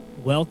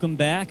Welcome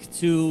back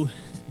to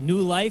New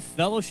Life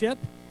Fellowship.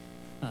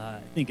 I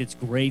think it's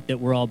great that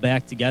we're all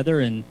back together.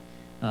 And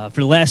for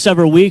the last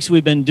several weeks,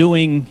 we've been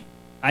doing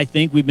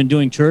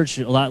church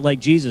a lot like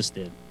Jesus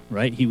did,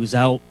 right? He was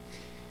out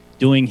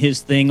doing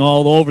his thing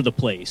all over the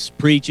place,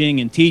 preaching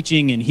and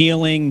teaching and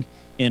healing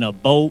in a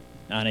boat,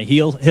 on a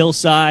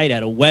hillside,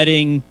 at a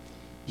wedding.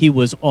 He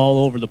was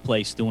all over the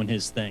place doing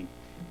his thing.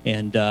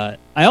 And I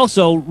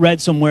also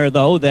read somewhere,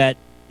 though, that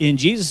in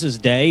Jesus'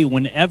 day,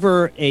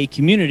 whenever a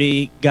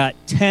community got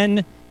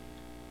 10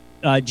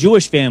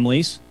 Jewish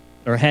families,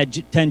 or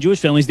had 10 Jewish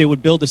families, they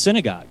would build a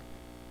synagogue.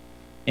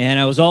 And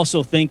I was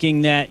also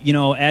thinking that,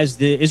 as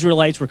the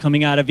Israelites were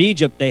coming out of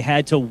Egypt, they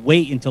had to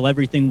wait until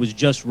everything was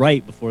just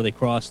right before they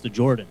crossed the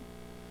Jordan.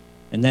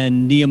 And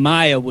then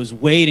Nehemiah was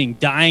waiting,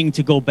 dying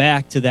to go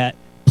back to that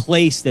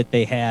place that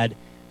they had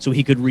so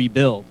he could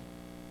rebuild.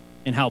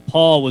 And how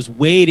Paul was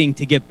waiting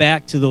to get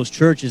back to those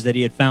churches that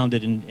he had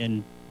founded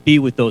and be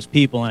with those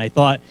people. And I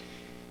thought,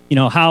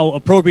 how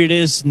appropriate it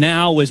is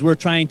now as we're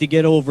trying to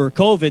get over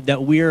COVID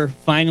that we're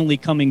finally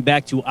coming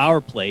back to our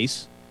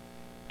place,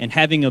 and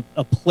having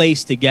a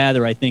place to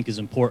gather, I think, is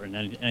important.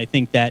 And I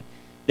think that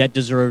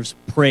deserves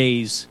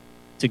praise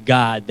to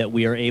God that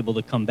we are able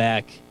to come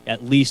back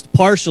at least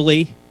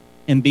partially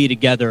and be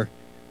together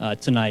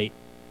tonight.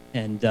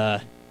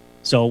 And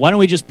so why don't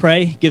we just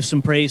pray, give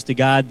some praise to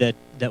God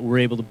that we're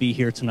able to be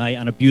here tonight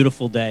on a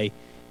beautiful day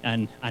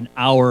and on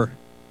our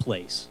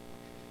place.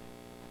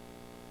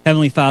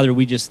 Heavenly Father,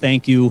 we just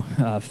thank you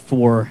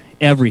for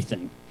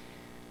everything.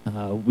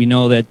 We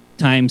know that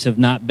times have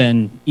not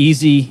been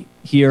easy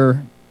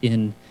here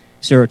in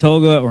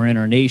Saratoga or in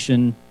our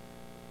nation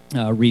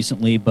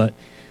recently, but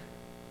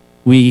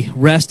we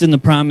rest in the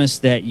promise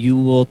that you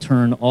will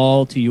turn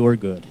all to your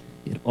good.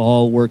 It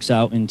all works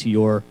out into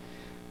your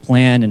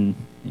plan, and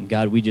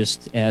God, we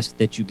just ask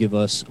that you give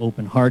us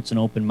open hearts and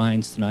open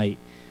minds tonight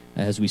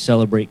as we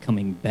celebrate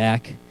coming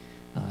back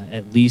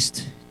at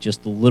least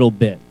just a little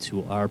bit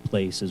to our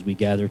place as we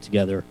gather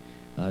together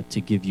to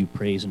give you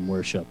praise and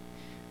worship.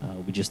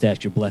 We just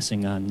ask your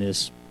blessing on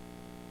this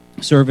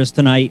service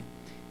tonight.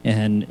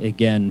 And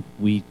again,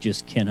 we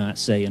just cannot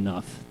say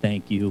enough.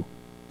 Thank you,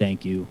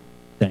 thank you,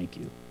 thank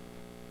you.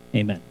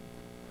 Amen.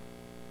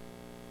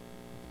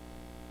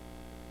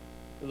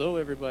 Hello,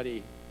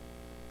 everybody.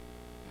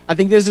 I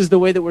think this is the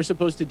way that we're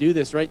supposed to do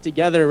this, right?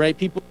 Together, right?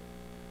 People.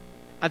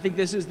 I think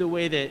this is the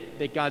way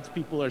that God's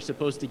people are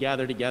supposed to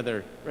gather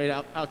together,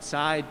 right?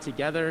 Outside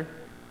together,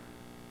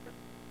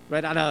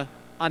 right?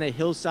 On a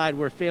hillside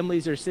where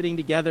families are sitting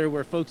together,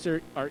 where folks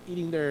are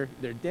eating their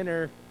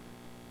dinner,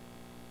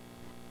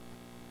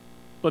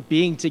 but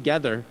being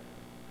together,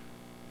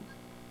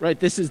 right?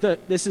 This is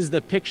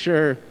the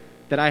picture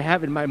that I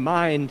have in my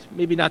mind.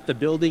 Maybe not the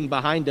building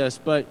behind us,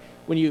 but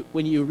when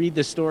you read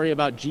the story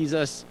about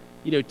Jesus,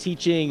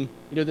 teaching,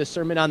 the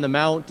Sermon on the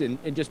Mount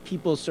and just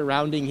people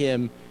surrounding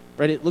him.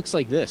 Right, it looks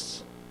like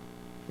this.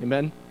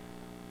 Amen.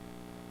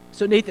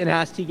 So Nathan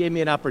asked, he gave me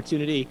an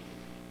opportunity.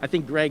 I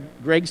think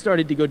Greg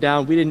started to go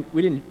down. We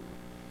didn't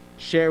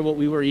share what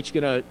we were each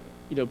gonna,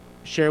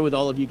 share with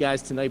all of you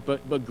guys tonight,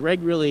 but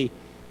Greg really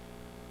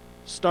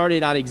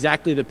started on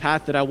exactly the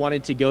path that I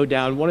wanted to go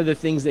down. One of the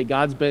things that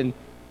God's been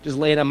just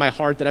laying on my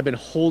heart that I've been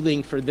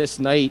holding for this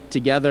night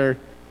together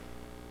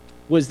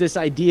was this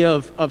idea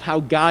of how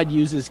God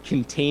uses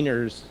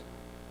containers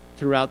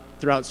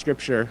throughout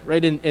Scripture,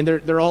 right? And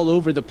they're all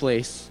over the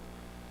place,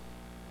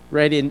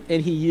 right? And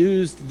he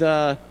used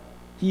the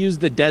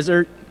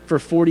desert for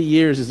 40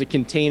 years as a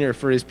container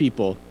for his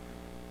people,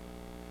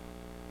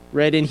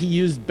 right? And he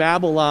used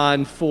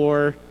Babylon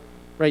for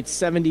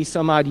 70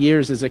 some odd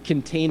years as a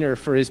container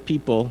for his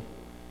people.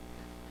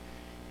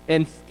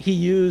 And he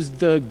used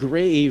the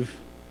grave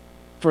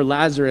for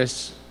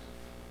Lazarus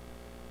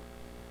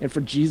and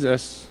for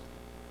Jesus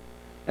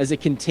as a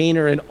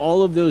container, and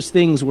all of those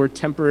things were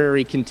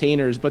temporary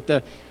containers.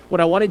 But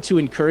what I wanted to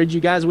encourage you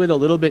guys with a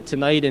little bit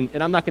tonight, and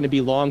I'm not going to be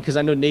long because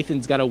I know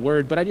Nathan's got a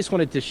word, but I just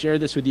wanted to share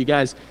this with you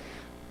guys.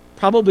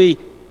 Probably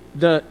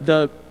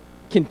the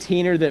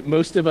container that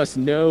most of us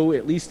know,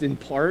 at least in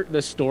part,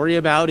 the story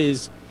about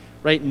is,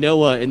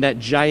 Noah and that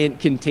giant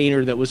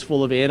container that was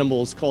full of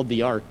animals called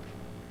the ark.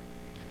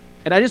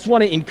 And I just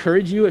want to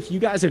encourage you, if you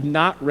guys have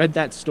not read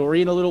that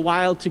story in a little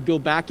while, to go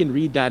back and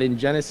read that in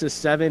Genesis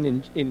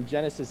 7, in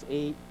Genesis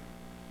 8,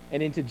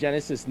 and into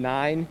Genesis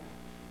 9.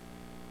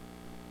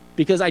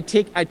 Because I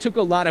took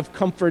a lot of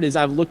comfort as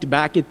I've looked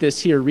back at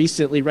this here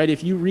recently, right?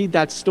 If you read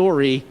that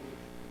story,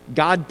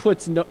 God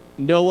puts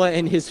Noah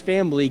and his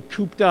family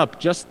cooped up,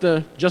 just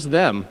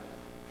them,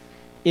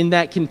 in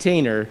that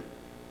container.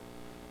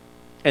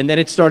 And then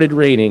it started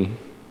raining,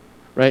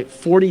 right?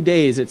 40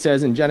 days, it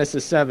says in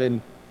Genesis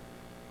 7.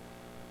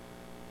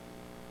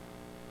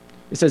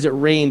 It says it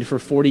rained for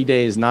 40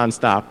 days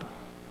nonstop.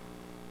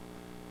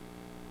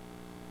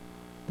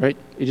 Right?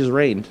 It just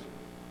rained.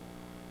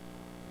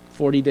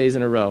 40 days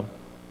in a row.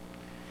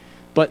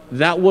 But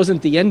that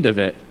wasn't the end of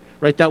it,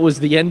 right? That was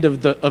the end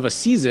of a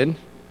season.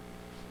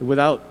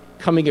 Without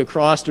coming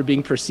across or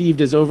being perceived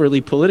as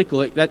overly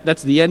political,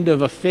 that's the end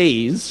of a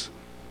phase.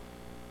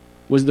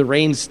 was the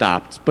rain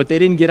stopped. But they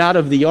didn't get out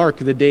of the ark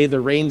the day the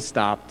rain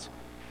stopped.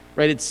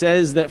 Right? It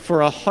says that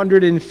for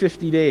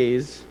 150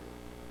 days,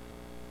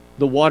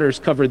 the waters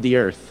covered the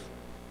earth.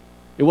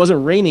 It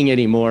wasn't raining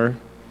anymore,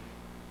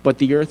 but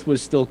the earth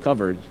was still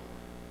covered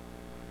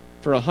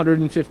for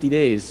 150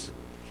 days.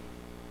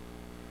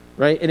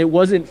 Right? And it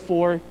wasn't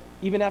for,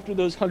 even after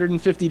those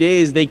 150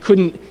 days, they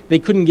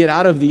couldn't get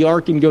out of the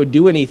ark and go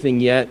do anything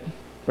yet.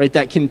 Right?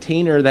 That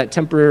container, that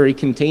temporary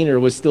container,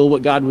 was still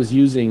what God was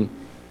using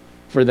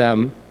for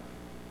them.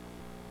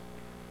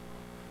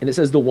 And it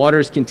says the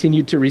waters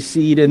continued to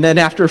recede. And then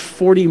after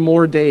 40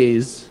 more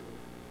days,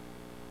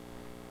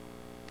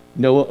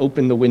 Noah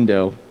opened the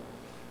window,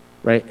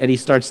 right? And he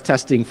starts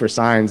testing for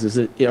signs.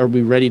 Are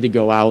we ready to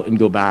go out and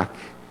go back?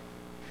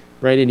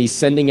 Right? And he's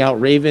sending out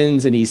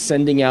ravens and he's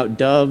sending out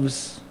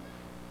doves.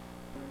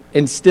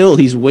 And still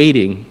he's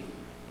waiting.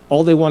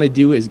 All they want to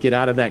do is get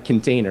out of that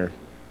container.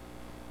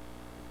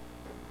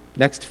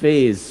 Next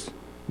phase,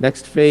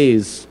 next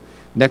phase,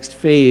 next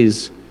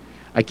phase.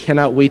 I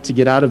cannot wait to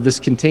get out of this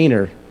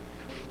container.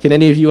 Can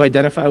any of you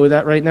identify with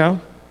that right now?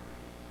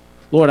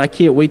 Lord, I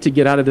can't wait to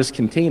get out of this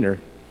container.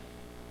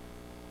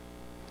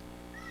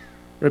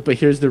 Right, but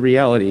here's the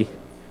reality.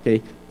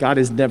 Okay, God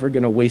is never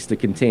going to waste a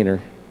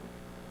container.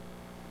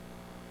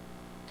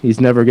 He's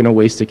never going to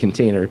waste a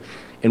container.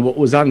 And what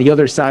was on the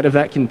other side of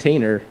that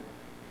container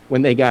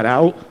when they got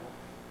out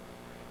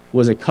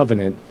was a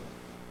covenant,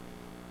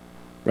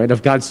 right,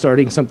 of God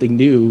starting something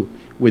new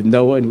with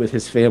Noah and with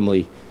his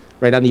family.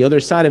 Right, on the other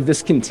side of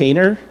this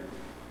container,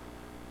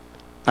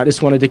 I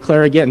just want to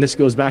declare again, this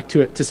goes back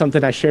to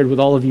something I shared with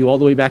all of you all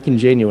the way back in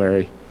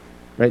January,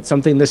 right?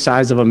 Something the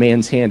size of a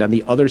man's hand. On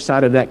the other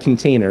side of that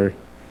container,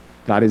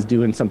 God is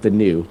doing something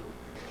new.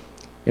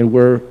 And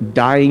we're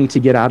dying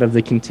to get out of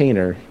the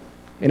container.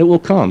 And it will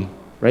come,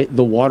 right?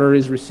 The water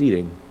is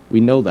receding. We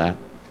know that.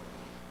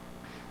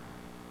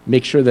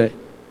 Make sure that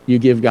you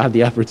give God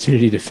the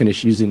opportunity to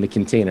finish using the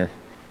container.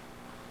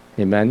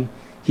 Amen?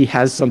 He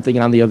has something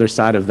on the other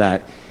side of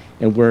that.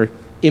 And we're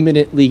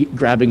imminently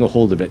grabbing a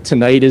hold of it.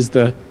 Tonight is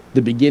the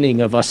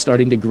beginning of us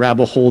starting to grab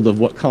a hold of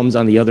what comes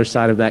on the other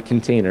side of that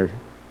container.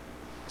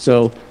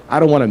 So I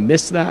don't want to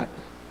miss that.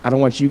 I don't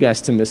want you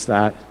guys to miss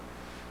that.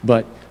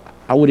 But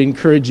I would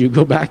encourage you,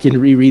 go back and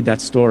reread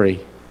that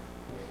story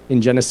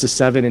in Genesis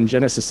 7 and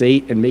Genesis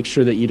 8 and make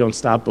sure that you don't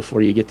stop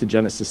before you get to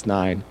Genesis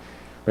 9.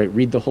 Right?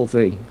 Read the whole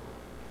thing.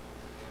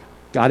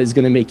 God is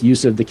going to make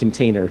use of the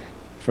container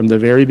from the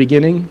very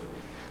beginning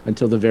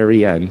until the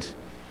very end.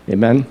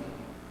 Amen?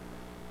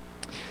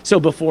 So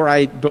before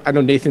I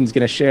know Nathan's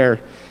going to share,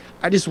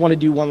 I just want to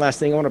do one last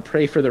thing. I want to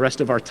pray for the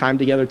rest of our time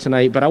together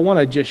tonight, but I want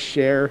to just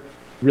share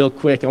real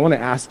quick. I want to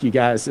ask you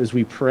guys as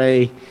we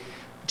pray,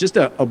 just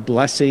a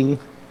blessing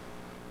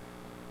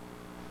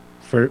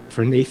for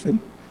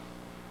Nathan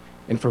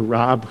and for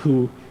Rob,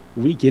 who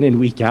week in and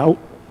week out,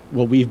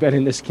 well, we've been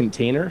in this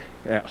container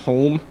at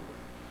home,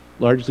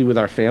 largely with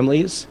our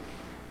families,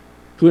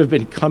 who have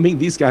been coming.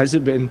 These guys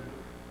have been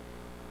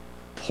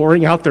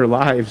pouring out their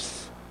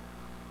lives,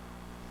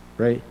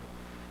 right?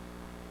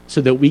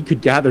 So that we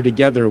could gather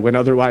together when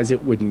otherwise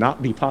it would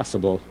not be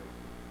possible.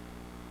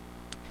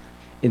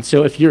 And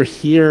so if you're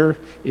here,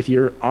 if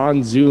you're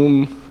on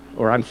Zoom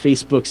or on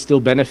Facebook still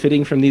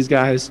benefiting from these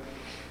guys,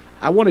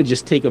 I want to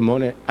just take a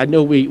moment. I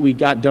know we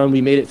got done,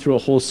 we made it through a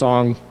whole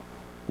song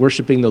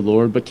worshiping the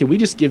Lord, but can we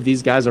just give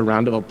these guys a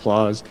round of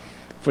applause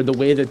for the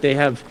way that they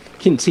have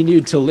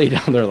continued to lay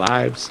down their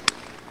lives,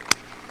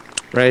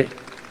 right?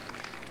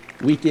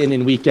 Week in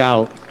and week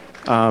out.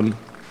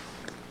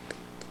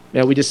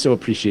 Yeah, we just so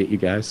appreciate you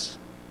guys.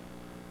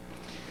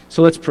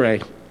 So let's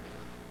pray.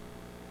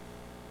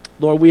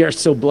 Lord, we are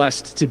so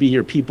blessed to be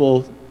your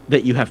people,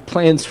 that you have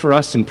plans for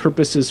us and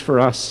purposes for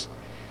us.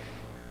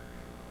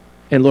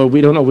 And Lord,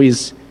 we don't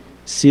always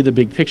see the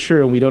big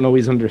picture and we don't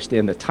always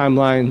understand the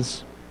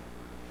timelines.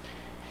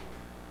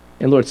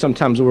 And Lord,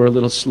 sometimes we're a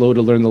little slow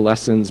to learn the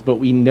lessons, but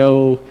we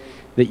know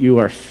that you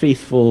are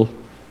faithful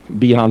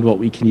beyond what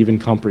we can even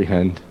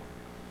comprehend.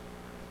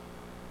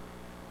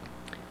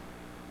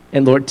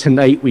 And Lord,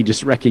 tonight we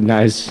just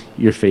recognize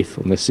your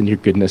faithfulness and your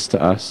goodness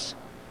to us.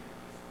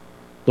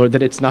 Lord,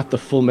 that it's not the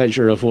full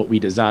measure of what we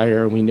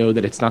desire, and we know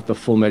that it's not the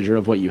full measure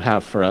of what you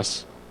have for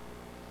us.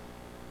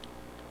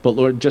 But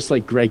Lord, just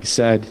like Greg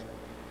said,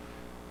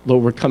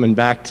 Lord, we're coming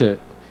back to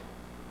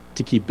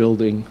keep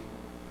building,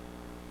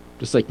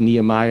 just like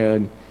Nehemiah.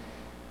 And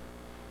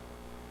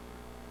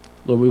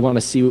Lord, we want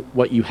to see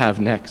what you have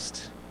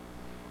next.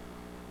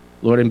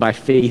 Lord, and by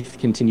faith,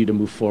 continue to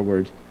move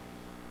forward.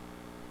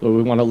 Lord,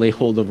 we want to lay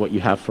hold of what you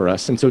have for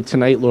us. And so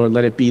tonight, Lord,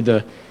 let it be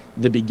the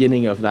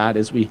beginning of that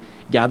as we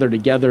gather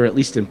together, at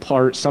least in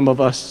part, some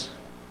of us,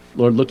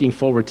 Lord, looking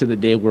forward to the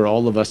day where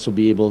all of us will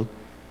be able,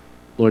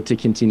 Lord, to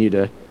continue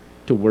to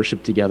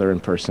worship together in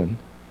person.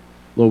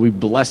 Lord, we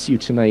bless you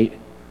tonight,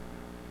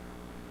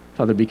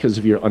 Father, because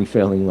of your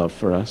unfailing love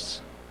for us.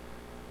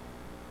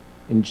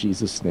 In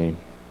Jesus' name,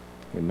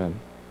 amen.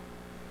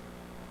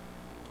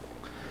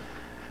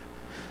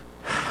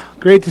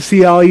 Great to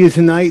see all of you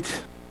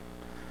tonight.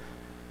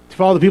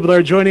 For all the people that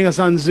are joining us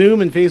on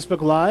Zoom and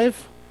Facebook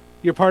Live,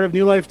 you're part of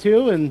New Life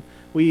too, and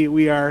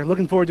we are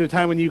looking forward to a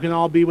time when you can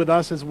all be with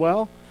us as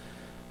well.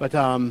 But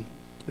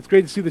it's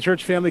great to see the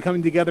church family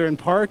coming together in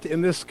part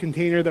in this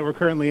container that we're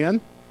currently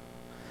in.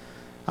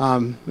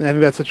 And I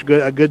think that's such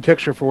a good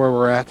picture for where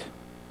we're at.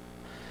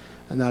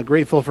 And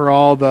grateful for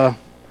all the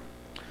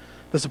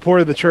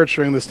support of the church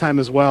during this time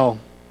as well.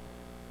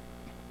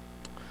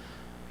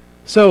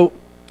 So,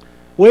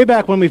 way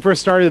back when we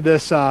first started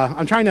this,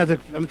 I'm trying not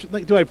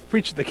to, do I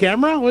preach to the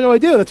camera? What do I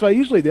do? That's what I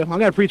usually do. I'm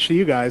going to preach to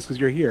you guys because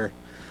you're here.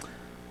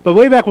 But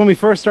way back when we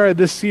first started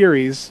this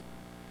series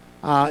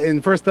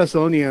in 1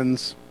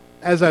 Thessalonians,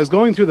 as I was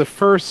going through the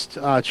first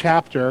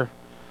chapter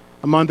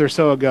a month or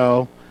so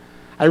ago,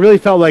 I really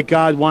felt like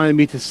God wanted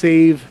me to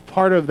save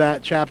part of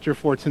that chapter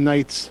for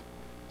tonight's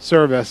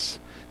service.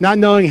 Not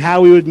knowing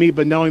how we would meet,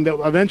 but knowing that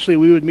eventually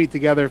we would meet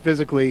together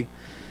physically.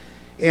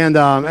 And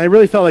I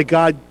really felt like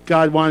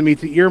God wanted me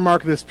to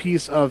earmark this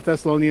piece of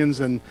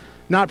Thessalonians and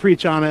not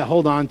preach on it,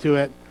 hold on to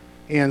it.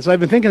 And so I've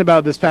been thinking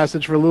about this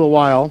passage for a little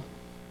while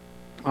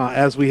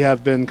as we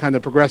have been kind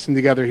of progressing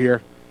together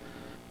here.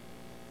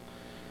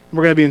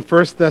 We're going to be in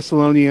 1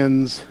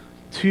 Thessalonians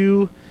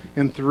 2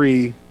 and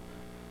 3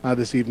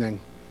 this evening.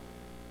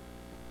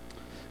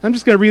 I'm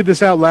just going to read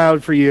this out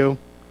loud for you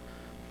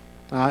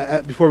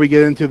before we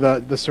get into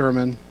the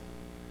sermon.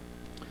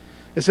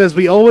 It says,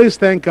 "We always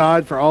thank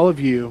God for all of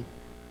you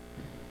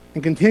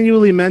and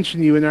continually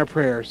mention you in our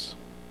prayers.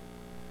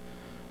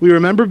 We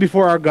remember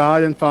before our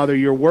God and Father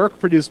your work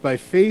produced by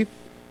faith,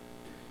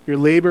 your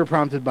labor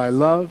prompted by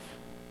love,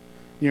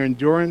 your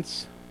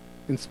endurance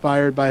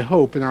inspired by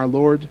hope in our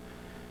Lord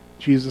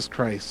Jesus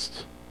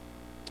Christ."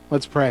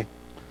 Let's pray.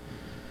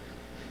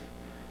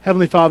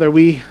 Heavenly Father,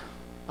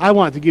 I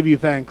want to give you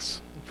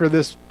thanks for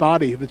this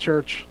body, the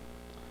church.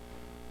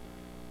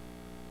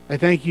 I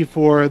thank you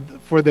for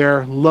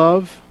their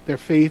love, their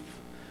faith,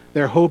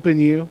 their hope in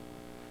you.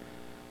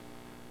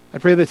 I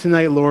pray that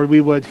tonight, Lord,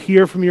 we would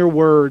hear from your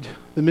word,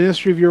 the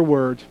ministry of your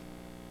word,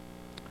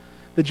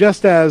 that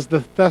just as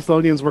the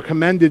Thessalonians were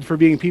commended for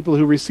being people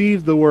who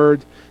received the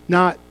word,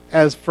 not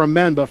as from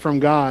men, but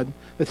from God,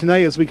 that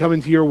tonight as we come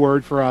into your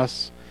word for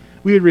us,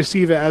 we would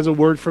receive it as a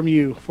word from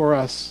you for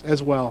us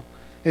as well.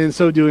 And in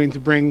so doing, to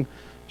bring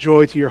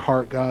joy to your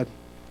heart, God.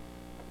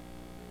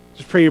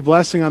 Just pray your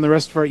blessing on the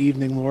rest of our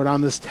evening, Lord,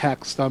 on this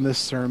text, on this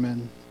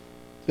sermon,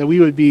 that we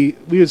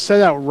would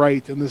set out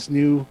right in this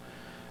new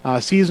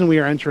season we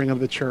are entering of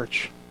the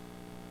church,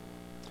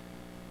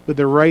 with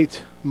the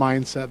right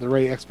mindset, the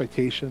right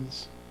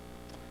expectations.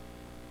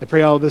 I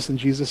pray all of this in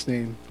Jesus'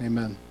 name.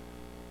 Amen.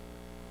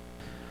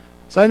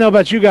 So I don't know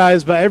about you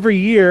guys, but every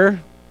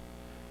year,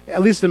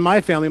 at least in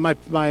my family, my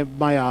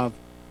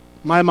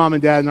mom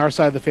and dad and our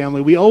side of the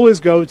family, we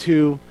always go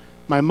to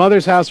my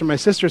mother's house or my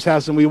sister's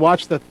house and we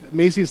watch the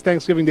Macy's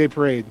Thanksgiving Day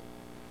Parade.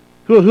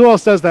 Who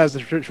else does that as a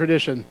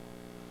tradition?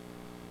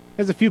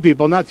 There's a few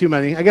people, not too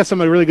many. I guess I'm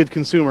a really good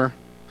consumer.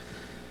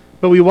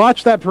 But we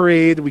watch that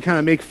parade. We kind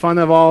of make fun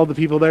of all the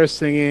people there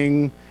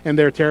singing and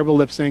their terrible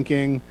lip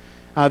syncing.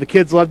 The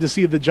kids love to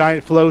see the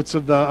giant floats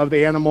of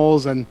the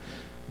animals, and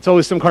it's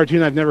always some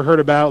cartoon I've never heard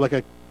about, like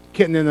a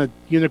kitten and a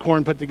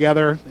unicorn put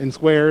together in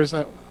squares.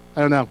 I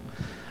don't know.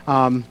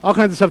 All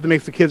kinds of stuff that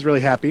makes the kids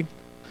really happy.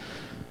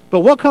 But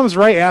what comes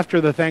right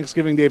after the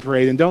Thanksgiving Day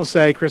Parade? And don't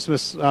say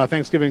Christmas,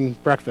 Thanksgiving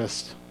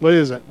breakfast. What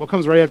is it? What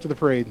comes right after the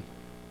parade?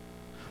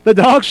 The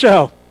dog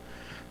show.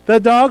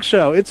 The dog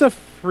show. It's a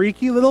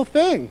freaky little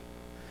thing.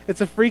 It's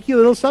a freaky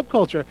little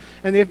subculture.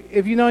 And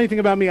if you know anything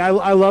about me, I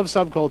love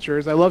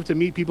subcultures. I love to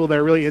meet people that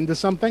are really into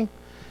something.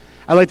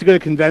 I like to go to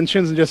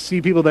conventions and just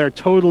see people that are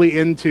totally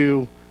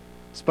into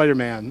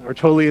Spider-Man or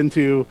totally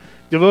into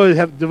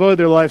devoted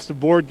their lives to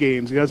board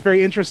games. You know, it's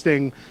very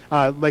interesting,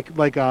 like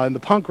in the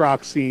punk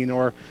rock scene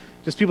or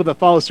just people that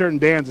follow certain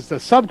bands. It's a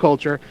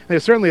subculture. And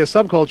there's certainly a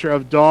subculture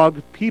of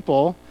dog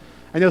people.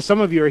 I know some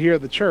of you are here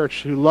at the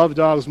church who love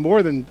dogs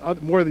more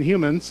than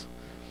humans,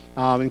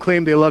 and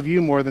claim they love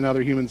you more than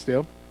other humans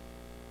do.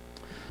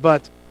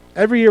 But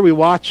every year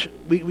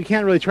we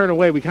can't really turn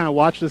away. We kind of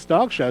watch this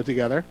dog show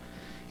together,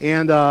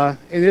 and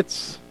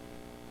it's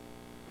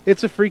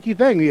a freaky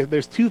thing.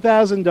 There's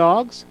 2,000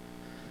 dogs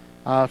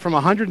from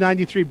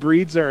 193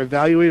 breeds that are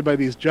evaluated by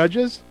these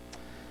judges,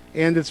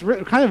 and it's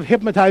kind of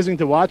hypnotizing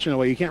to watch in a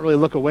way. You can't really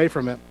look away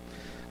from it.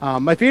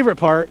 My favorite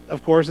part,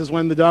 of course, is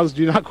when the dogs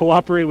do not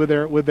cooperate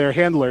with their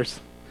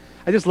handlers.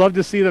 I just love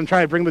to see them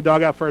try to bring the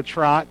dog out for a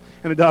trot,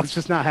 and the dog's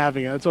just not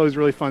having it. It's always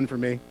really fun for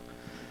me,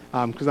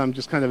 because I'm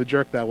just kind of a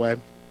jerk that way.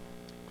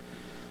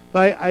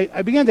 But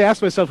I began to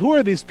ask myself, who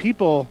are these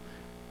people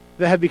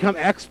that have become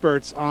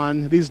experts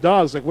on these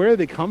dogs? Like, where do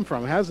they come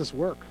from? How does this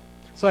work?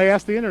 So I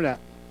asked the internet,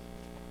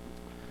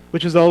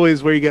 which is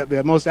always where you get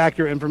the most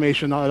accurate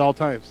information at all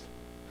times.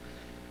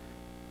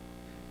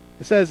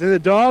 It says, in the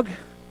dog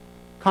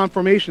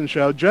conformation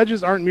show,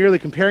 judges aren't merely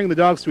comparing the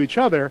dogs to each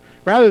other.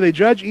 Rather, they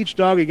judge each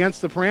dog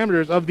against the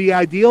parameters of the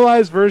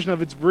idealized version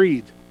of its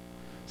breed.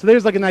 So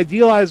there's like an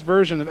idealized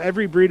version of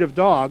every breed of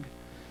dog,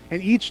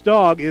 and each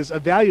dog is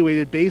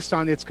evaluated based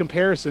on its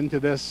comparison to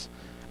this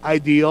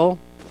ideal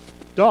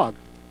dog.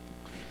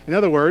 In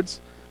other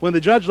words, when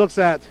the judge looks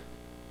at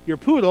your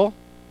poodle,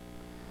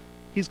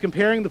 he's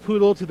comparing the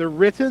poodle to the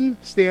written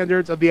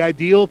standards of the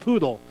ideal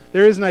poodle.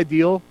 There is an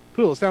ideal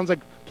poodle. It sounds like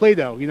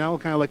Play-Doh,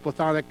 kind of like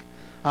platonic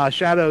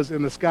shadows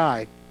in the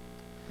sky.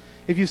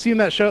 If you've seen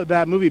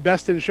that movie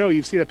Best in Show,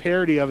 you've seen a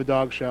parody of a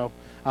dog show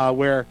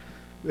where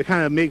it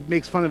kind of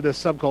makes fun of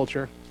this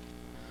subculture.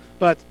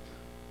 But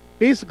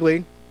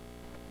basically,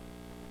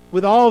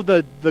 with all of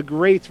the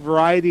great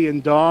variety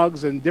in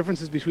dogs and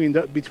differences between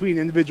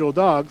individual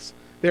dogs,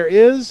 there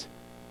is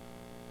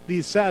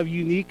these set of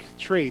unique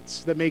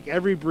traits that make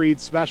every breed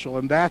special,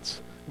 and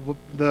that's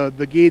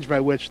the gauge by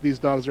which these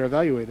dogs are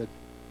evaluated.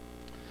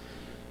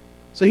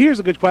 So here's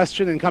a good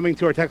question in coming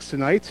to our text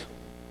tonight.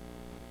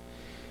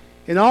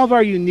 In all of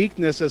our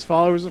uniqueness as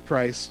followers of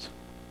Christ,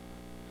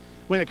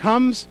 when it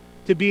comes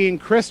to being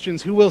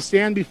Christians who will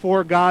stand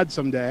before God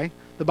someday,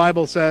 the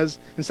Bible says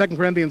in 2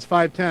 Corinthians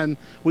 5:10,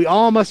 we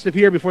all must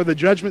appear before the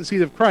judgment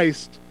seat of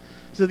Christ,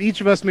 so that each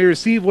of us may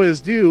receive what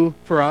is due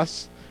for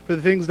us for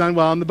the things done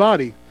well in the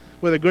body,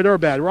 whether good or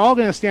bad. We're all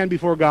going to stand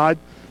before God,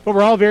 but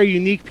we're all very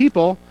unique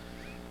people.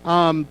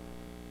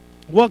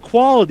 What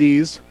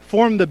qualities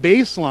form the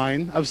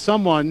baseline of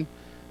someone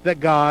that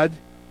God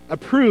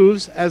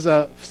approves as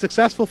a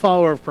successful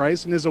follower of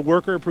Christ and is a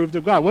worker approved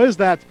of God? What is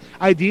that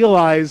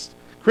idealized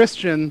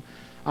Christian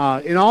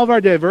in all of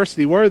our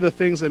diversity? What are the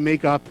things that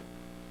make up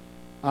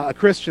a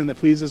Christian that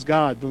pleases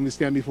God when we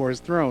stand before his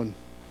throne?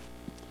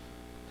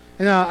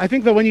 And I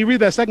think that when you read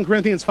that 2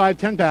 Corinthians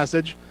 5:10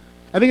 passage,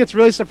 I think it's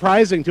really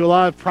surprising to a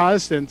lot of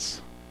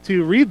Protestants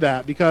to read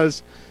that,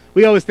 because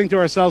we always think to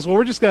ourselves, well,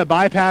 we're just going to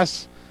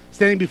bypass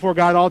standing before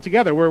God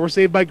altogether. We're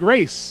saved by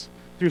grace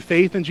through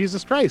faith in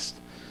Jesus Christ.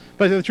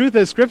 But the truth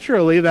is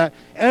scripturally that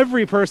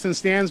every person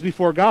stands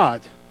before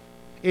God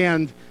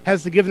and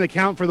has to give an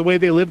account for the way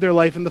they live their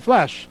life in the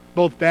flesh,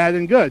 both bad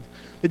and good.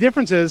 The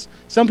difference is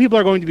some people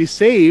are going to be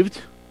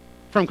saved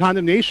from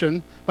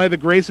condemnation by the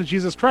grace of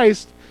Jesus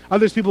Christ.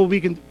 Others people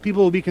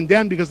will be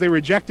condemned because they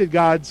rejected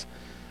God's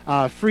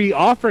free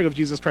offering of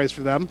Jesus Christ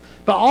for them.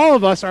 But all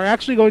of us are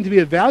actually going to be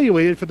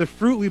evaluated for the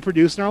fruit we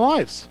produce in our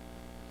lives.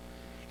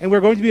 And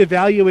we're going to be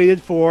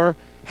evaluated for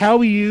how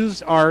we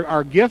use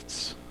our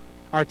gifts,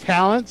 our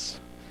talents,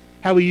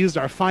 how we used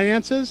our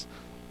finances.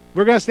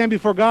 We're going to stand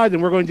before God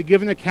and we're going to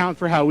give an account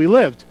for how we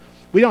lived.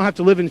 We don't have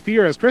to live in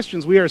fear as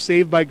Christians. We are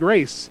saved by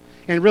grace.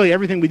 And really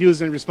everything we do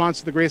is in response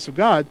to the grace of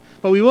God.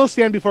 But we will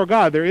stand before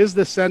God. There is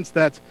this sense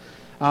that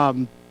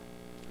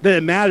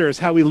it matters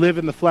how we live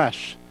in the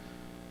flesh.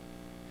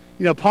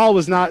 Paul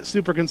was not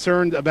super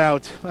concerned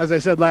about, as I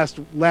said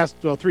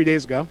 3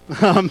 days ago,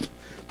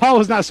 Paul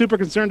was not super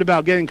concerned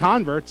about getting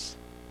converts,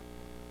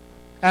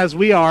 as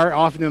we are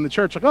often in the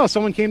church. Like, oh,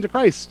 someone came to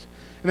Christ.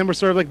 And then we're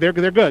sort of like, they're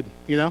good,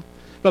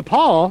 But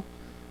Paul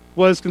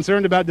was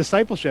concerned about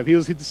discipleship. He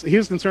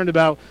was concerned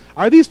about,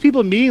 are these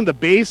people meeting the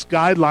base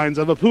guidelines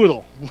of a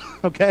poodle?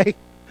 Okay?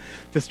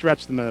 To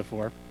stretch the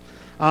metaphor.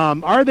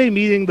 Are they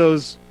meeting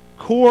those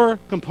core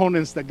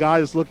components that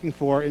God is looking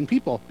for in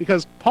people?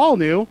 Because Paul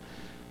knew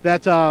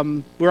that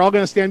we're all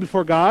going to stand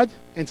before God,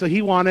 and so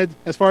he wanted,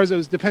 as far as it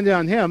was dependent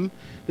on him,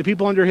 the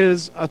people under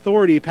his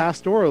authority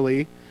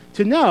pastorally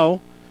to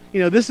know,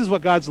 this is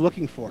what God's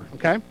looking for,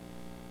 okay?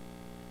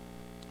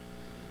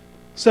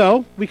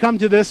 So we come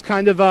to this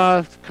kind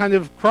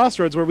of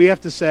crossroads where we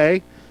have to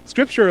say,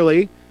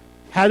 scripturally,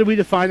 how do we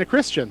define a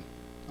Christian?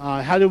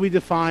 How do we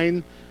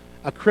define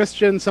a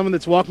Christian, someone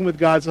that's walking with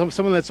God,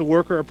 someone that's a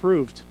worker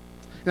approved?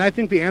 And I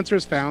think the answer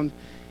is found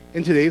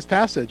in today's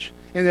passage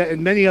and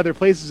in many other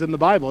places in the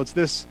Bible. It's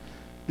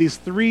these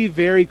three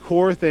very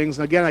core things.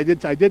 And again,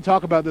 I did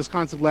talk about this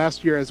concept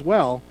last year as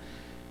well.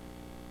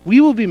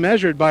 We will be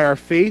measured by our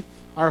faith,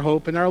 our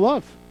hope, and our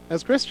love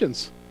as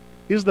Christians.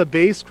 These are the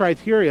base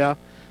criteria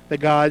that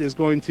God is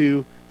going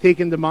to take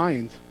into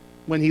mind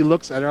when he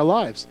looks at our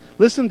lives.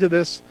 Listen to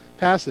this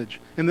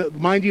passage. And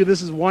mind you,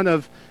 this is one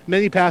of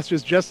many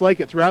passages just like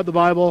it throughout the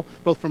Bible,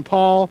 both from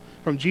Paul,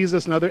 from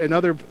Jesus, and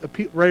other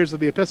writers of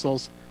the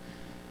epistles.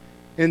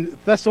 In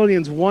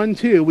Thessalonians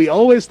 1:2, we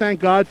always thank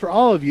God for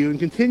all of you and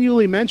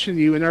continually mention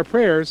you in our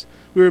prayers.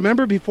 We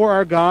remember before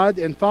our God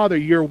and Father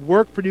your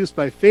work produced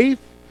by faith,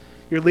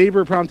 your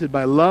labor prompted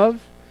by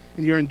love,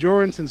 and your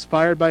endurance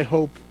inspired by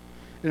hope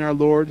in our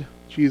Lord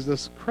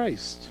Jesus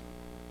Christ.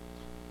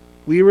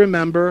 We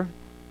remember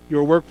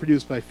your work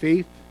produced by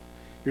faith,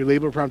 your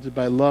labor prompted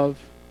by love,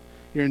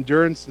 your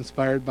endurance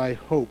inspired by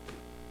hope.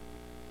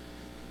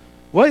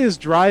 What is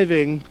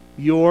driving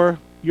your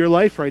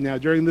life right now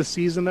during this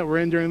season that we're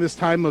in, during this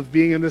time of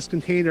being in this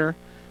container,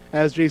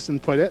 as Jason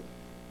put it?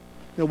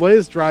 What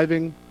is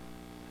driving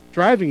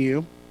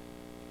you?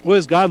 What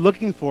is God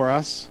looking for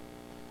us,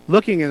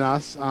 looking in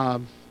us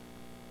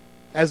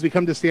as we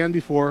come to stand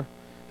before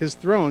his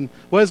throne?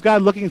 What is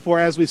God looking for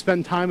as we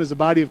spend time as a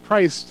body of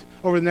Christ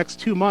over the next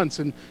 2 months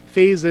and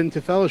phase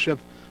into fellowship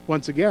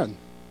once again?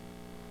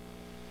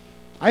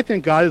 I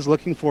think God is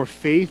looking for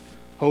faith,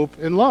 hope,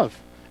 and love.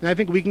 And I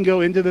think we can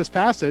go into this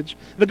passage.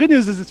 The good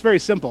news is it's very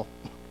simple.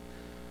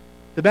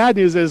 The bad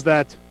news is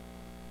that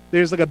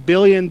there's like a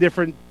billion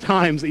different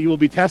times that you will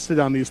be tested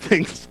on these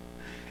things.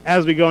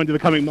 as we go into the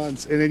coming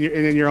months and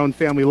in your own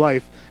family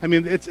life. I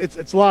mean,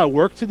 it's a lot of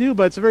work to do,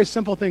 but it's a very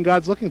simple thing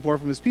God's looking for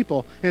from his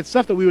people. And it's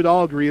stuff that we would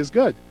all agree is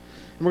good.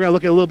 And we're going to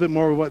look at a little bit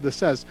more of what this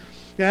says.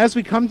 Now, as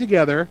we come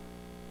together,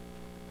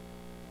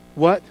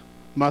 what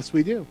must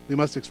we do? We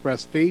must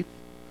express faith,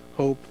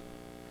 hope,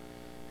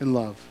 and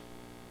love.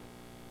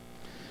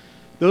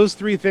 Those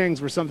three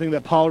things were something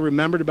that Paul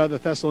remembered about the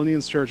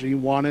Thessalonians church, and he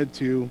wanted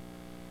to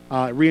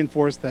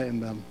reinforce that in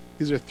them.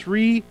 These are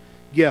three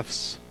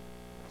gifts.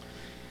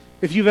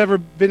 If you've ever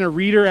been a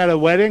reader at a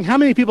wedding, how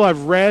many people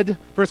have read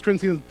 1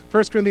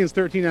 Corinthians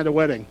 13 at a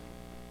wedding?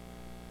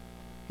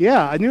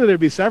 Yeah, I knew there'd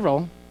be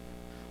several.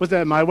 Was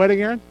that at my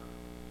wedding, Aaron?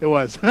 It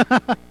was.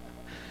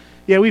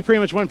 Yeah, we pretty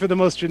much went for the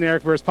most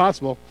generic verse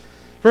possible.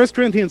 1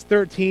 Corinthians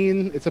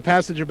 13, it's a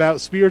passage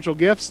about spiritual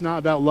gifts, not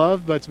about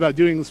love, but it's about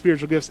doing the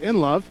spiritual gifts in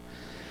love.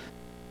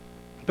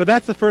 But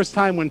that's the first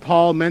time when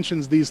Paul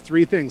mentions these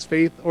three things,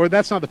 faith, or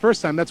that's not the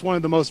first time, that's one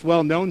of the most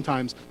well-known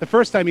times. The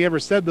first time he ever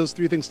said those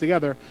three things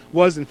together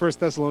was in 1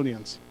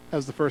 Thessalonians. That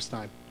was the first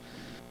time.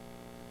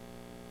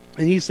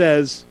 And he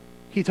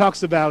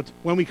talks about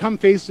when we come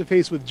face to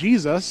face with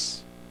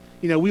Jesus,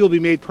 we will be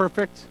made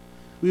perfect,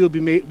 we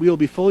will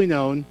be fully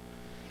known,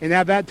 and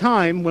at that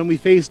time, when we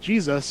face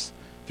Jesus,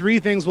 three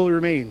things will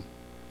remain: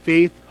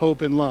 faith,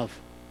 hope, and love.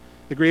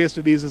 The greatest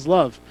of these is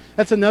love.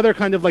 That's another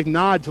kind of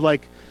nod to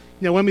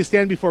when we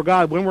stand before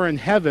God, when we're in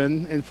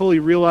heaven and fully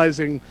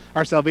realizing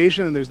our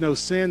salvation and there's no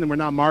sin and we're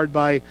not marred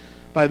by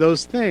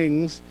those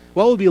things,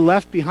 what will be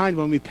left behind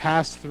when we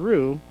pass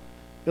through?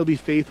 It'll be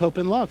faith, hope,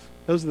 and love.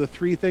 Those are the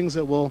three things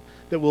that will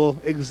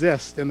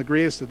exist, and the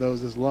greatest of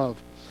those is love.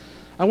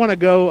 I want to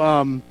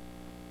go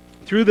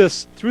through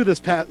these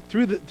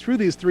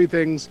three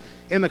things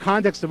in the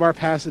context of our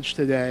passage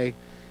today,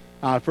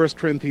 1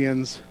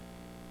 Corinthians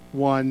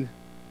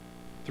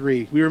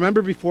 1:3. We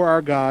remember before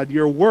our God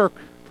your work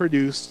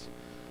produced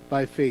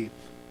by faith.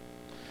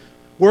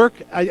 Work,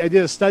 I did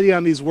a study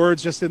on these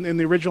words just in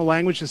the original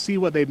language to see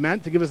what they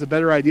meant, to give us a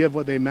better idea of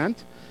what they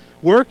meant.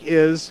 Work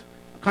is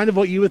kind of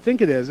what you would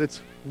think it is.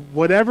 It's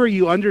whatever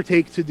you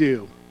undertake to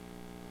do.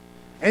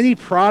 Any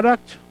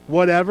product,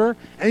 whatever,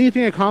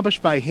 anything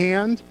accomplished by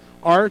hand,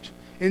 art,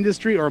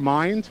 industry, or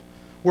mind.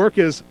 Work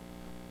is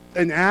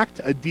an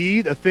act, a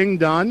deed, a thing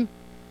done.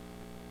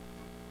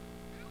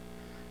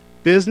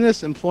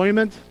 Business,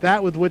 employment,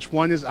 that with which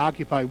one is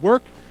occupied.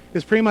 Work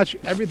is pretty much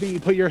everything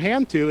you put your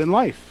hand to in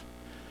life.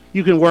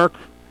 You can work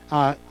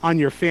on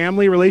your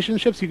family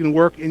relationships. You can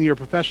work in your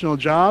professional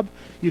job.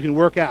 You can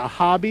work at a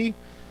hobby.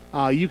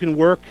 You can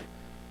work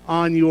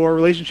on your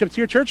relationship to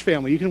your church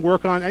family. You can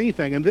work on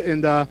anything.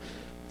 And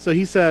so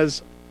he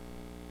says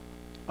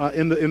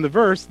in the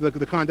verse,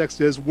 the context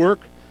is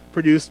work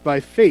produced by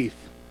faith.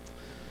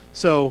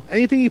 So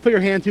anything you put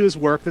your hand to is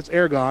work. That's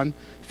ergon.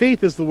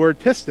 Faith is the word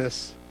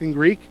pistis in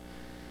Greek.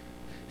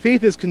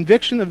 Faith is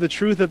conviction of the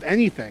truth of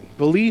anything.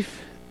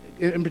 Belief,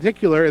 in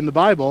particular, in the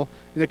Bible,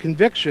 and a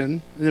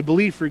conviction and a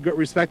belief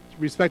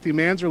respecting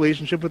man's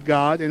relationship with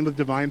God and with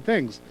divine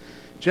things.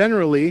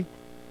 Generally,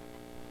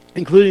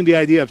 including the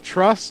idea of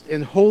trust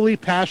and holy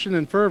passion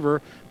and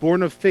fervor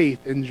born of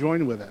faith and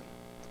joined with it.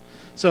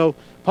 So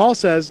Paul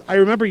says, I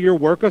remember your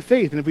work of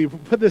faith. And if we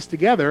put this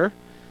together,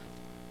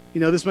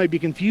 this might be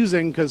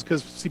confusing because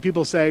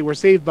people say we're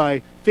saved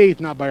by faith,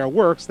 not by our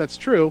works. That's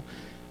true.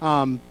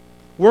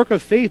 Work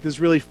of faith is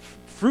really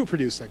fruit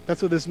producing.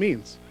 That's what this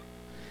means.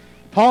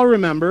 Paul,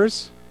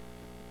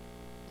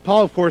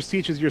 of course,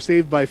 teaches you're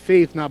saved by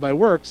faith, not by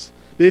works.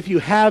 But if you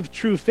have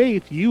true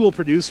faith, you will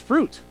produce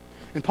fruit.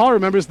 And Paul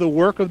remembers the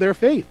work of their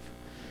faith.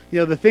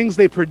 The things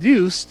they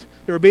produced,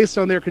 they were based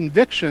on their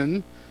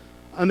conviction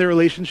on their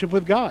relationship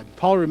with God.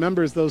 Paul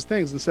remembers those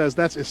things and says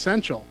that's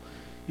essential.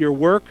 Your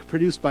work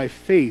produced by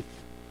faith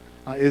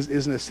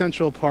is an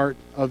essential part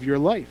of your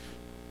life.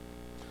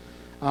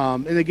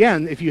 And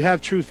again, if you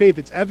have true faith,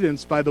 it's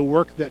evidenced by the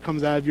work that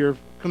comes out of you.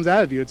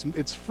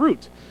 It's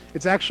fruit.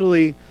 It's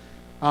actually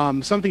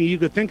something you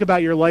could think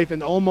about your life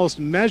and almost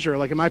measure.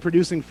 Like, am I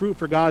producing fruit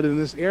for God in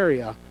this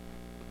area?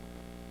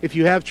 If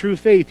you have true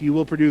faith, you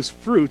will produce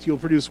fruit. You'll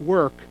produce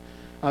work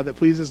that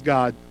pleases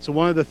God. So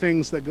one of the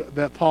things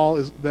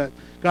that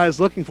God is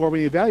looking for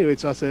when He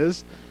evaluates us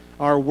is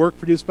our work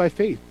produced by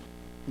faith.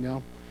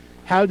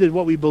 How did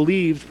what we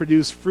believed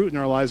produce fruit in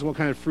our lives? What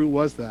kind of fruit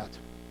was that?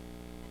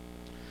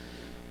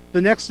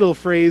 The next little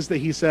phrase that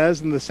he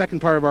says in the second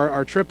part of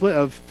our triplet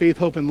of faith,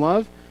 hope, and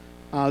love,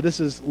 this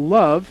is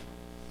love,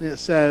 and it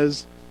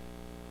says,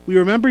 we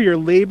remember your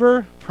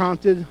labor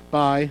prompted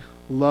by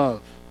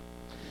love.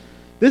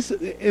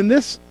 In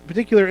this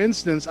particular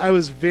instance, I thought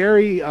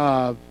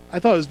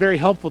it was very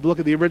helpful to look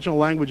at the original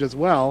language as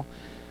well.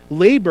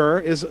 Labor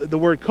is the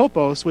word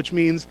kopos, which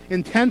means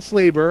intense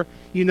labor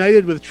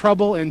united with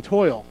trouble and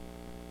toil.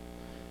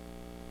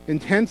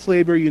 Intense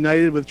labor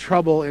united with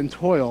trouble and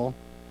toil.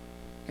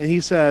 And he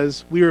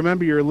says, we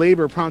remember your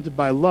labor prompted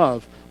by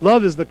love.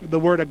 Love is the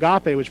word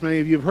agape, which many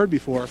of you have heard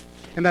before.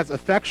 And that's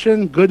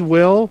affection,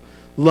 goodwill,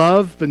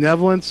 love,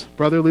 benevolence,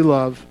 brotherly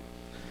love.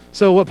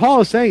 So what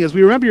Paul is saying is,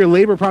 we remember your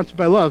labor prompted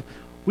by love.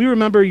 We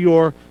remember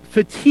your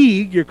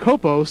fatigue, your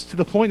kopos, to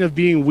the point of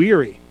being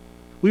weary.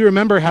 We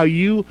remember how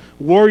you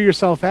wore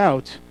yourself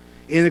out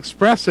in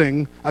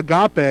expressing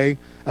agape,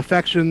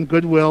 affection,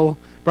 goodwill,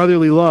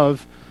 brotherly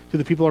love to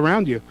the people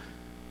around you.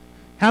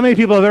 How many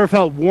people have ever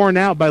felt worn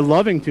out by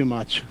loving too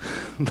much?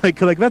 like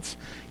that's,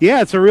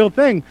 yeah, it's a real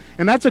thing.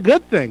 And that's a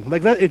good thing.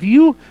 Like that,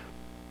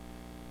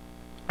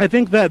 I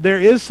think that there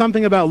is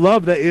something about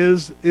love that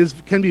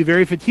can be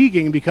very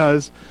fatiguing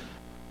because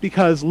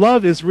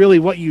love is really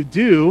what you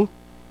do,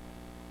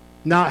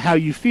 not how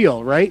you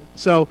feel, right?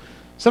 So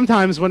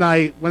sometimes when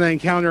I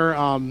encounter,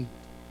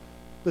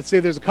 let's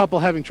say there's a couple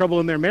having trouble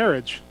in their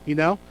marriage,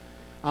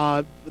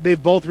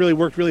 they've both really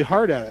worked really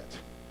hard at it.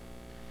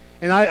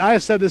 And I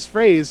have said this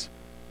phrase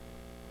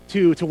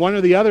to one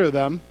or the other of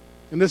them,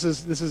 and this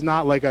is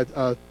not like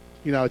a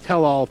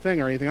tell-all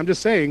thing or anything. I'm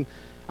just saying,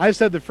 I've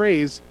said the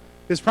phrase,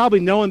 there's probably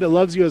no one that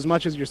loves you as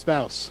much as your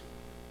spouse.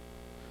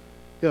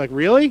 They're like,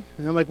 really?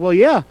 And I'm like, well,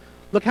 yeah.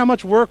 Look how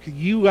much work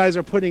you guys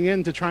are putting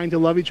into trying to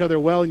love each other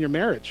well in your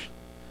marriage.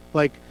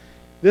 Like,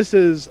 this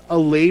is a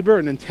labor,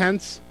 an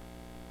intense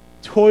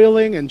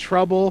toiling and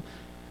trouble,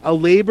 a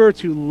labor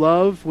to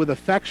love with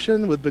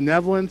affection, with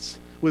benevolence,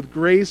 with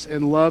grace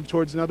and love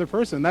towards another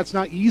person. That's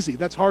not easy.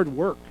 That's hard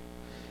work.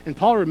 And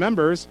Paul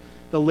remembers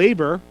the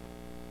labor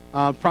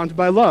prompted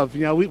by love.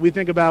 We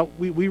think about,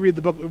 we read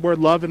the word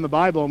love in the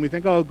Bible and we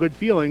think, oh, good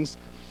feelings.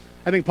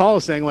 I think Paul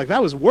is saying, like,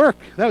 that was work.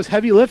 That was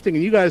heavy lifting,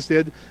 and you guys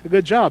did a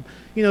good job.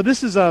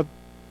 This is a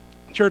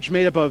church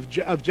made up of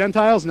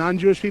Gentiles,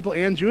 non-Jewish people,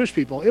 and Jewish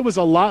people. It was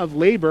a lot of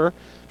labor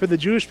for the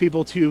Jewish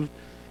people to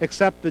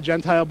accept the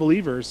Gentile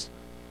believers,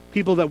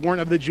 people that weren't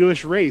of the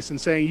Jewish race,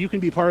 and saying, you can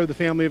be part of the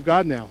family of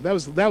God now. That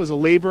was a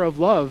labor of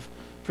love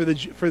for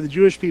the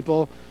Jewish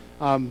people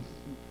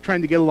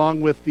trying to get along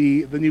with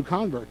the new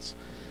converts.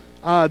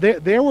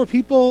 There were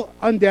people,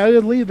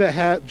 undoubtedly, that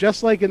had,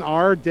 just like in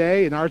our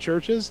day, in our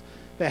churches,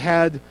 that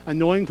had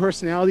annoying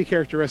personality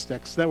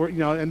characteristics that were,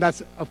 and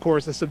that's, of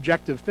course, a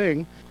subjective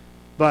thing.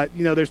 But,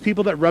 there's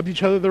people that rubbed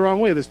each other the wrong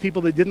way. There's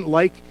people that didn't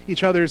like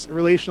each other's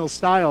relational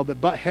style,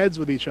 that butt heads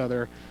with each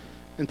other.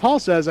 And Paul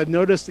says, I've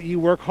noticed that you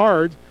work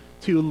hard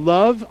to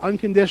love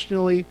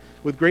unconditionally,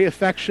 with great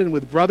affection,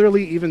 with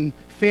brotherly, even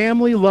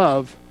family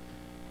love,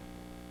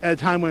 at a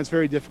time when it's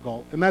very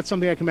difficult. And that's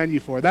something I commend you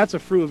for. That's a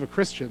fruit of a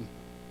Christian.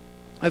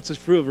 That's a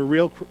fruit of a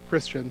real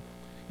Christian.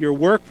 Your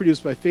work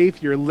produced by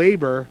faith, your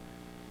labor,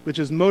 which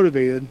is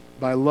motivated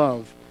by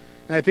love.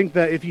 And I think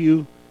that if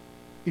you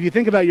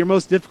think about your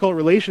most difficult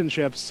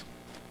relationships,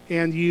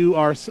 and you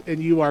are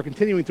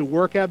continuing to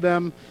work at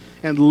them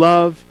and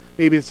love,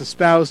 maybe it's a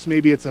spouse,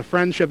 maybe it's a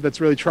friendship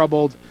that's really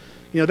troubled,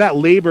 that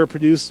labor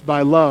produced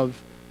by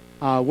love,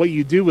 what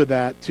you do with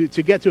that to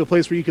get to a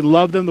place where you can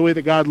love them the way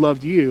that God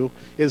loved you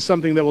is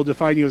something that will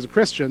define you as a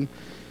Christian.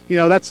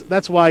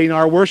 That's why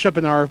our worship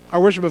and our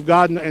worship of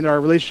God and our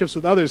relationships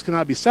with others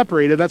cannot be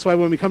separated. That's why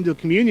when we come to the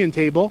communion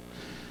table,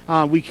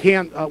 we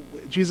can't.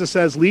 Jesus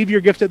says, "Leave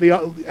your gift at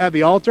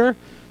the altar,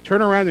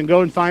 turn around and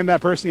go and find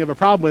that person you have a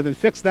problem with and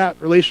fix that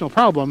relational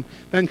problem.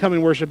 Then come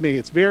and worship me."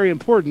 It's very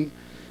important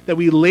that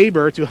we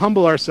labor to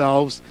humble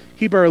ourselves,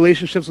 keep our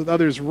relationships with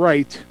others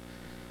right,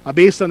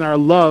 based on our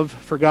love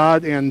for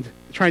God and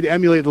trying to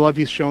emulate the love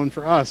He's shown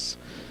for us.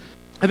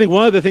 I think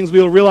one of the things we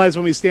will realize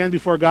when we stand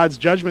before God's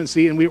judgment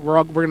seat, and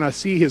we're going to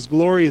see His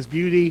glory, His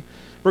beauty,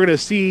 we're going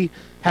to see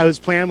how His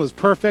plan was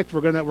perfect.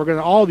 We're going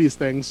to all these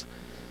things.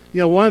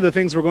 One of the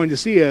things we're going to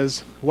see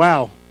is,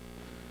 wow,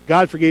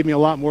 God forgave me a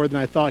lot more than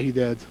I thought He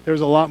did. There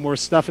was a lot more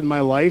stuff in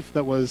my life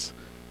that was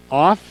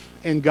off,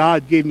 and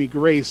God gave me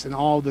grace and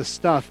all this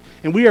stuff.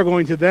 And we are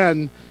going to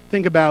then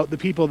think about the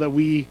people that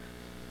we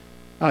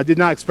did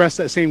not express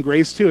that same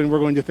grace to, and we're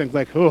going to think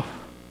like, oh,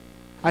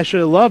 I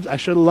should have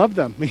loved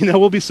them.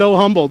 We'll be so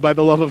humbled by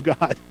the love of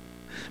God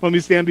when we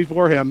stand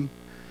before Him.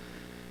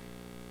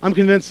 I'm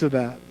convinced of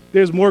that.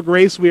 There's more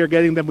grace we are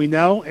getting than we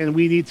know, and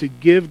we need to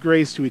give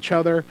grace to each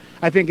other.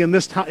 I think in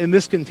this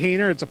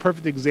container, it's a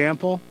perfect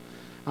example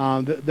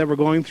that we're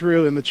going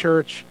through in the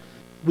church.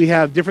 We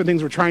have different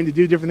things we're trying to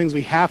do, different things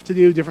we have to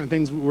do, different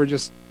things we're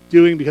just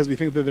doing because we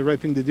think they're the right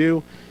thing to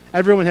do.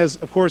 Everyone has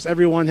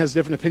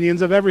different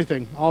opinions of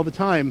everything all the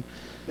time,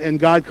 and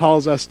God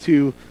calls us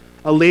to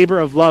a labor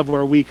of love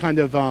where we kind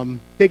of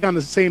take on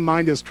the same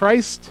mind as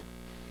Christ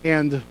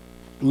and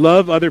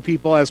love other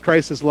people as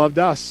Christ has loved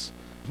us,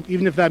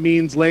 even if that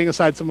means laying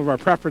aside some of our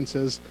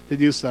preferences to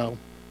do so.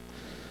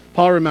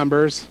 Paul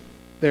remembers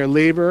their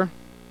labor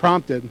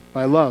prompted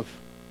by love.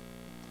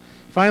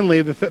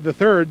 Finally, the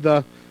third,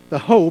 the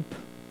hope,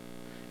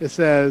 it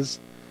says,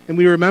 and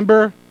we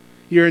remember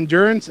your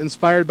endurance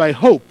inspired by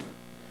hope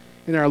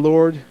in our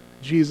Lord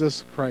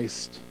Jesus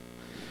Christ.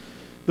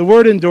 The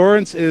word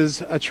endurance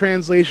is a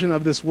translation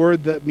of this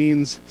word that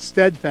means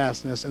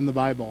steadfastness in the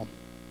Bible.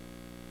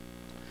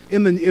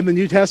 In the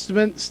New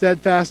Testament,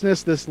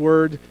 steadfastness, this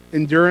word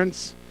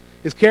endurance,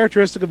 is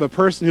characteristic of a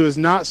person who has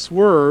not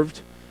swerved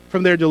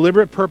from their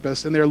deliberate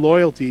purpose and their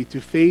loyalty to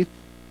faith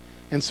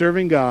and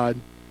serving God,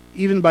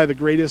 even by the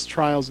greatest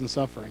trials and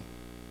suffering.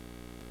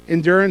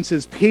 Endurance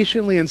is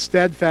patiently and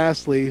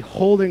steadfastly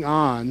holding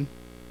on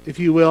if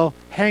you will,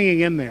 hanging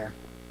in there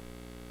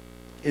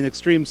in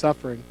extreme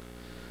suffering,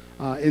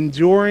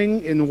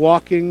 enduring and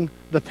walking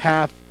the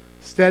path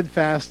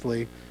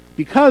steadfastly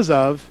because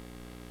of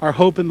our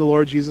hope in the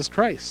Lord Jesus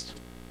Christ.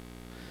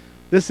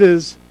 This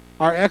is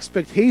our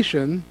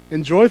expectation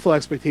and joyful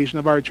expectation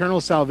of our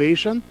eternal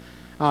salvation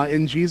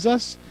in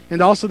Jesus,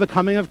 and also the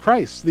coming of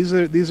Christ. These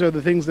are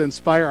the things that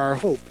inspire our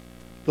hope.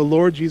 The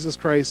Lord Jesus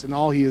Christ and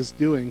all he is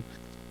doing.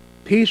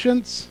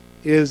 Patience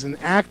is an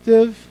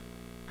active,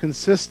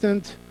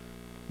 consistent,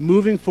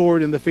 moving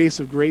forward in the face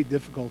of great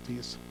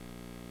difficulties.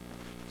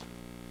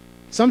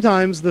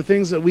 Sometimes the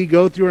things that we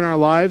go through in our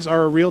lives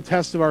are a real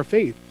test of our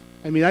faith.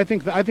 I mean, I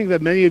think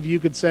that many of you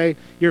could say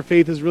your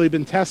faith has really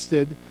been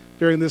tested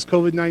during this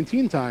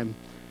COVID-19 time.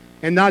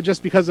 And not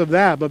just because of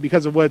that, but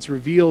because of what's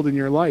revealed in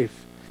your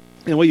life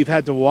and what you've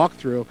had to walk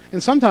through.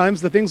 And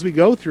sometimes the things we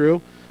go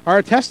through are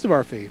a test of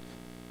our faith.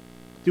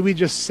 Do we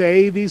just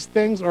say these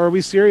things, or are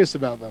we serious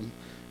about them?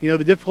 You know,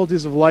 the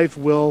difficulties of life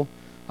will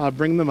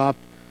bring them up.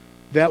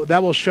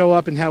 That will show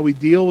up in how we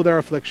deal with our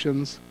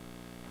afflictions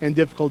and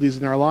difficulties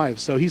in our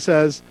lives. So he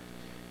says,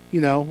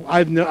 you know,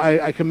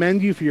 I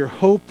commend you for your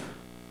hope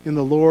in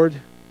the Lord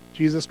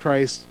Jesus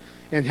Christ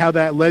and how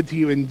that led to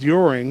you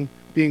enduring,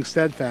 being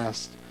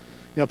steadfast.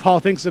 You know, Paul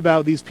thinks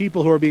about these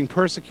people who are being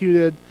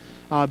persecuted,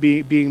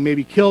 being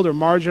maybe killed or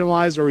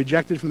marginalized or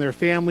rejected from their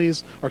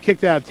families or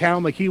kicked out of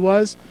town like he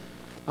was,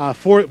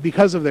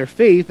 because of their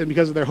faith and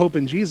because of their hope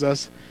in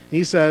Jesus. And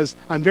he says,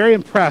 I'm very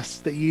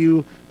impressed that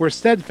you were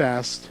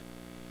steadfast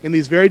in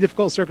these very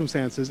difficult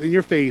circumstances in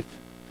your faith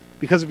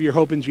because of your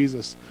hope in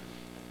Jesus.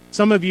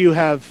 Some of you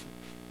have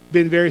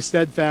been very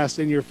steadfast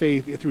in your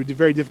faith through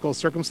very difficult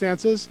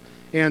circumstances.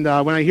 And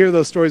when I hear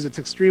those stories, it's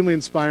extremely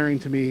inspiring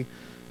to me.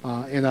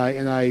 And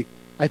I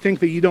think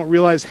that you don't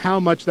realize how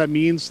much that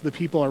means to the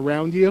people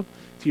around you,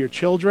 to your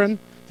children,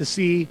 to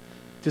see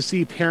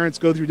parents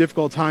go through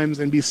difficult times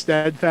and be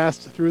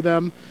steadfast through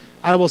them.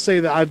 I will say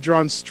that I've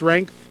drawn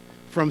strength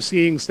from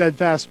seeing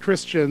steadfast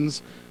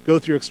Christians go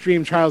through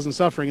extreme trials and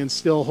suffering and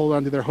still hold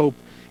on to their hope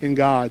in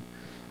God.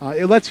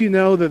 It lets you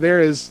know that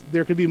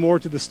there could be more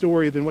to the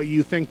story than what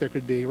you think there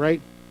could be, right?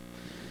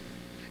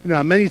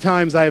 Many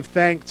times I have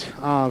thanked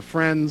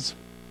friends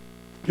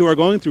who are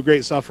going through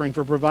great suffering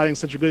for providing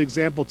such a good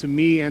example to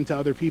me and to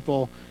other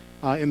people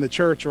in the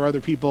church or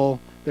other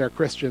people that are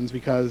Christians,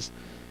 because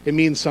it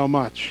means so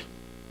much.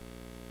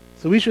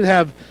 So we should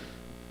have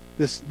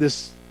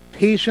this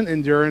patient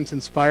endurance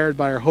inspired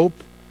by our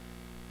hope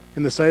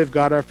in the sight of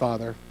God our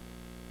Father.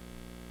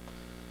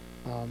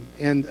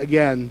 And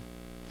again,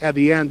 at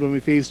the end, when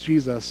we face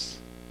Jesus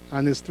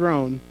on his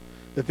throne,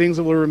 the things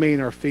that will remain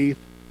are faith,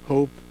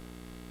 hope,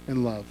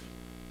 and love.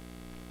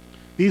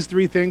 These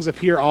three things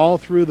appear all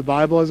through the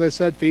Bible, as I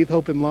said, faith,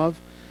 hope, and love.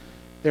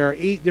 There are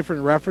 8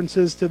 different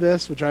references to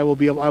this, which I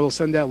will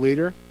send out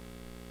later.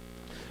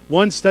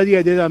 One study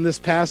I did on this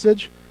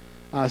passage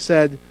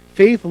said,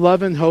 faith,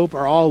 love, and hope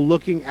are all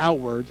looking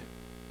outward,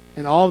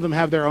 and all of them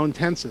have their own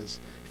tenses.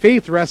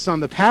 Faith rests on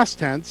the past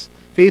tense,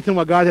 faith in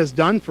what God has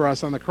done for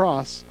us on the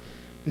cross,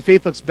 and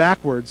faith looks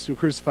backwards to a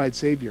crucified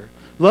Savior.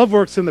 Love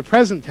works in the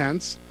present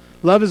tense.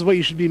 Love is what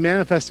you should be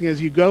manifesting as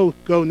you go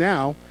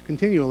now,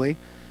 continually.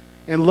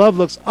 And love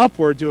looks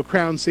upward to a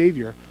crowned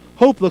Savior.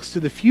 Hope looks to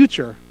the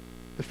future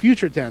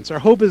tense. Our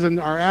hope is in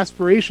our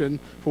aspiration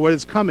for what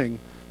is coming.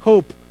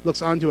 Hope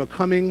looks onto a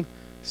coming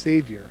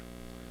Savior.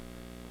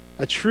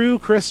 A true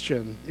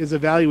Christian is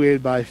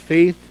evaluated by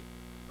faith,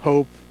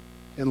 hope,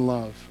 and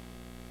love.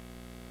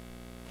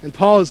 And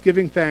Paul is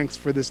giving thanks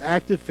for this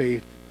active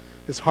faith,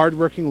 this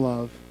hard-working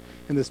love,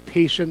 and this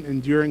patient,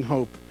 enduring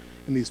hope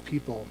in these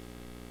people.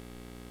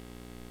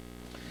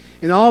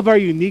 In all of our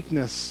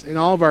uniqueness, in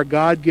all of our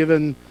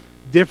God-given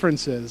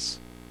differences,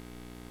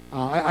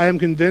 I am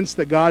convinced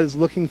that God is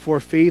looking for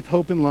faith,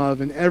 hope, and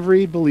love in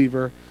every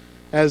believer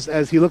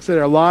as he looks at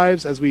our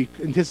lives, as we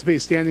anticipate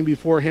standing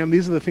before him.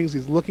 These are the things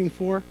he's looking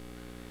for.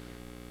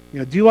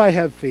 Do I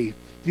have faith?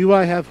 Do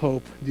I have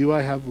hope? Do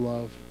I have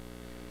love?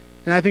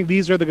 And I think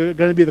these are going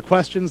to be the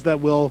questions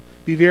that will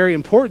be very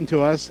important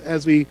to us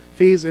as we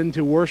phase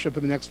into worship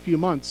in the next few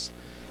months.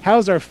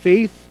 How's our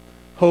faith,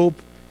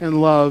 hope, and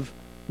love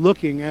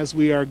looking as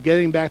we are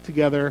getting back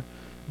together,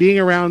 being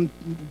around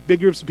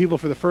big groups of people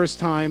for the first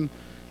time,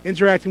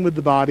 interacting with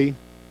the body,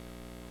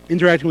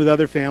 interacting with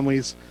other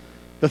families,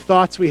 the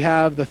thoughts we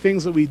have, the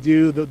things that we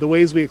do, the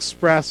ways we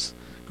express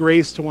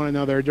grace to one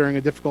another during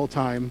a difficult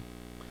time?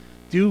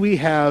 Do we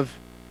have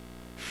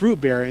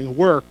fruit-bearing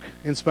work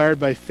inspired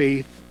by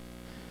faith,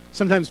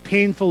 sometimes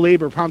painful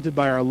labor prompted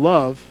by our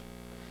love,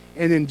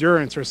 and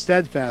endurance or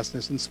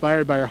steadfastness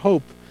inspired by our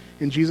hope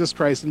in Jesus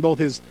Christ, in both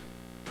his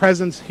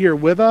presence here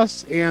with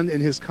us and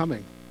in his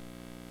coming?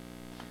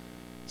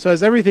 So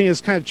as everything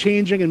is kind of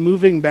changing and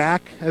moving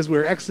back, as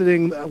we're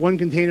exiting one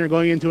container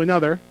going into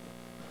another,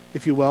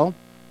 if you will,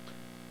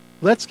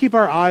 let's keep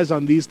our eyes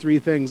on these three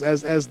things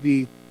as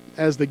the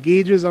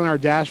gauges on our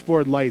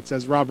dashboard lights,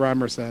 as Rob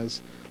Reimer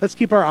says. Let's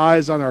keep our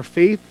eyes on our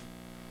faith,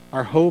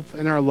 our hope,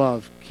 and our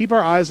love. Keep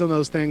our eyes on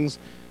those things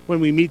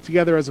when we meet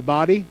together as a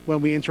body,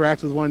 when we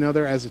interact with one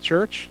another as a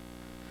church.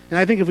 And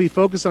I think if we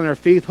focus on our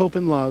faith, hope,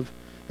 and love,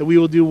 that we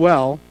will do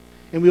well,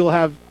 and we will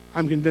have,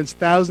 I'm convinced,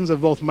 thousands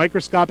of both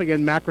microscopic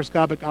and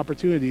macroscopic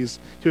opportunities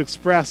to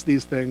express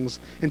these things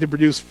and to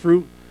produce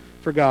fruit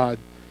for God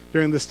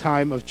during this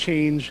time of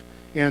change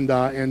and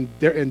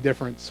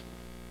difference.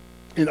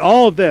 And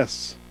all of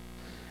this,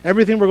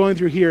 everything we're going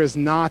through here, is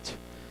not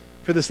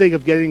for the sake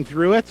of getting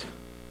through it.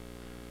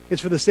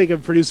 It's for the sake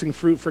of producing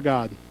fruit for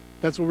God.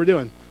 That's what we're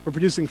doing. We're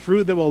producing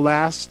fruit that will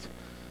last,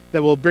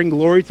 that will bring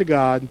glory to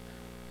God,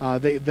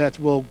 that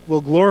will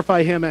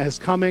glorify him at his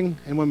coming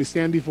and when we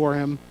stand before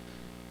him.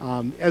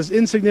 As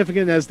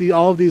insignificant as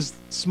all of these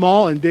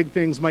small and big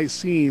things might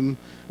seem,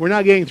 we're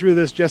not getting through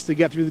this just to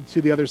get through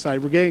to the other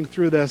side. We're getting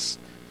through this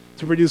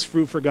to produce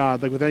fruit for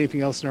God, like with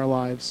anything else in our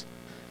lives.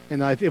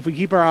 And if we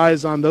keep our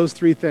eyes on those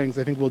three things,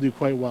 I think we'll do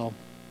quite well.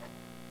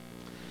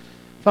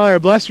 Father, I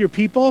bless your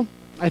people.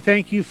 I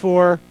thank you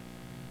for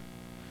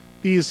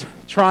these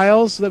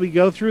trials that we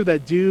go through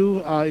that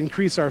do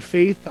increase our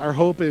faith, our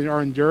hope, and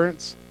our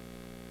endurance.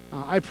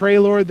 I pray,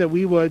 Lord, that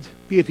we would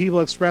be a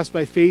people expressed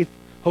by faith,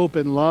 hope,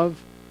 and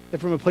love, that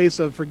from a place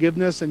of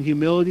forgiveness and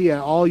humility at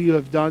all you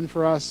have done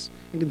for us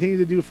and continue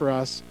to do for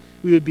us,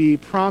 we would be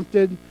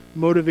prompted,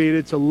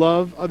 motivated to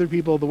love other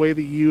people the way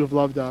that you have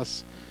loved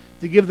us,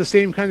 to give the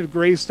same kind of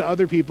grace to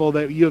other people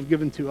that you have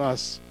given to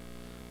us,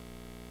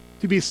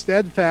 to be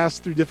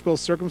steadfast through difficult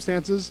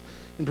circumstances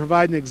and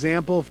provide an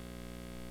example